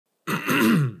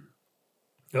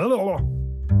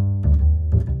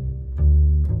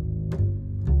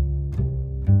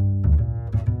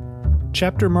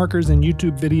Chapter markers in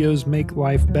YouTube videos make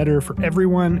life better for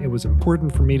everyone. It was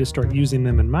important for me to start using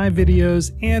them in my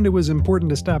videos, and it was important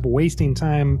to stop wasting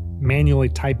time manually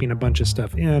typing a bunch of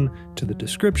stuff in to the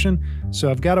description.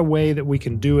 So I've got a way that we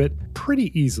can do it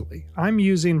pretty easily. I'm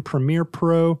using Premiere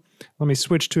Pro. Let me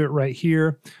switch to it right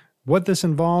here. What this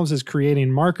involves is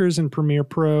creating markers in Premiere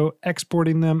Pro,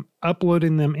 exporting them,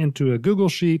 uploading them into a Google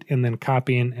Sheet, and then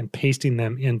copying and pasting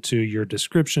them into your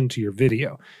description to your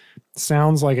video.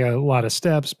 Sounds like a lot of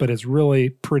steps, but it's really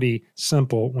pretty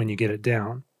simple when you get it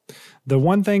down. The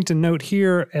one thing to note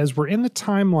here, as we're in the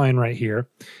timeline right here,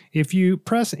 if you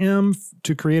press M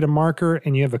to create a marker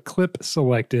and you have a clip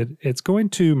selected, it's going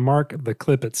to mark the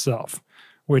clip itself,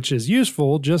 which is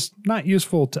useful, just not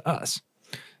useful to us.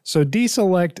 So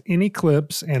deselect any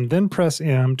clips and then press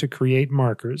M to create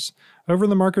markers. Over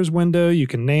in the markers window, you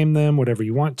can name them whatever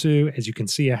you want to. As you can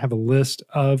see, I have a list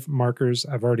of markers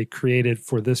I've already created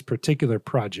for this particular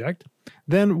project.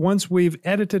 Then once we've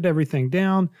edited everything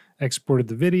down, exported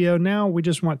the video, now we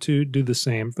just want to do the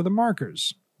same for the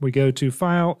markers. We go to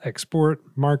File, Export,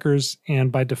 Markers,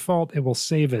 and by default, it will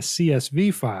save a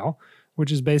CSV file,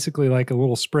 which is basically like a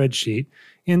little spreadsheet,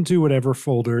 into whatever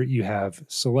folder you have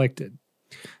selected.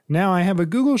 Now I have a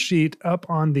Google Sheet up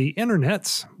on the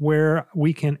internets where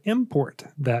we can import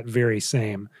that very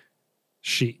same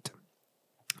sheet.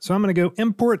 So I'm going to go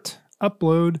Import,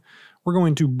 Upload. We're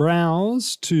going to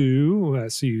browse to,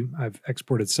 see I've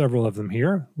exported several of them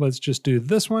here. Let's just do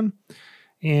this one.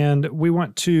 And we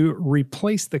want to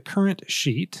replace the current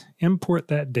sheet, import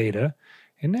that data.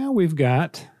 And now we've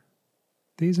got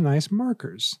these nice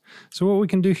markers. So what we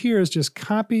can do here is just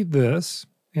copy this.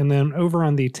 And then over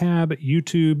on the tab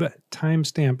YouTube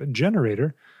Timestamp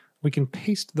Generator, we can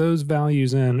paste those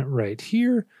values in right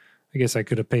here. I guess I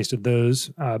could have pasted those,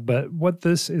 but what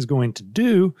this is going to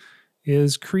do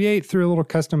is create, through a little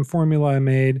custom formula I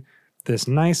made, this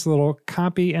nice little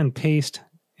copy and paste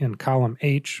in column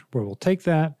H, where we'll take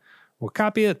that, we'll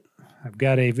copy it. I've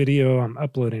got a video I'm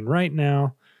uploading right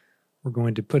now. We're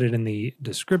going to put it in the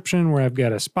description where I've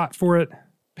got a spot for it,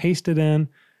 paste it in,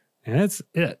 and that's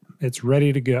it. It's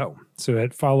ready to go. So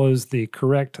it follows the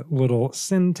correct little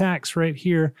syntax right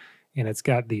here, and it's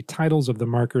got the titles of the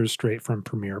markers straight from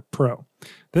Premiere Pro.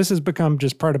 This has become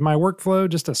just part of my workflow,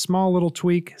 just a small little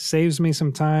tweak, saves me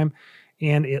some time,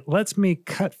 and it lets me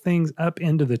cut things up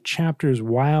into the chapters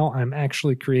while I'm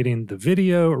actually creating the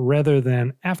video rather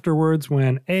than afterwards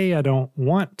when A, I don't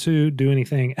want to do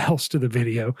anything else to the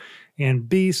video, and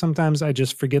B, sometimes I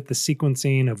just forget the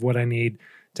sequencing of what I need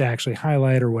to actually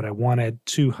highlight or what I wanted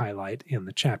to highlight in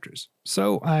the chapters.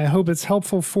 So I hope it's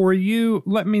helpful for you.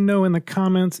 Let me know in the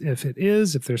comments if it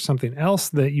is, if there's something else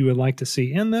that you would like to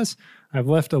see in this. I've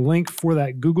left a link for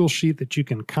that Google Sheet that you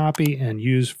can copy and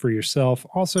use for yourself,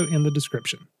 also in the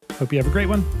description. Hope you have a great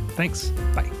one. Thanks.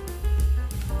 Bye.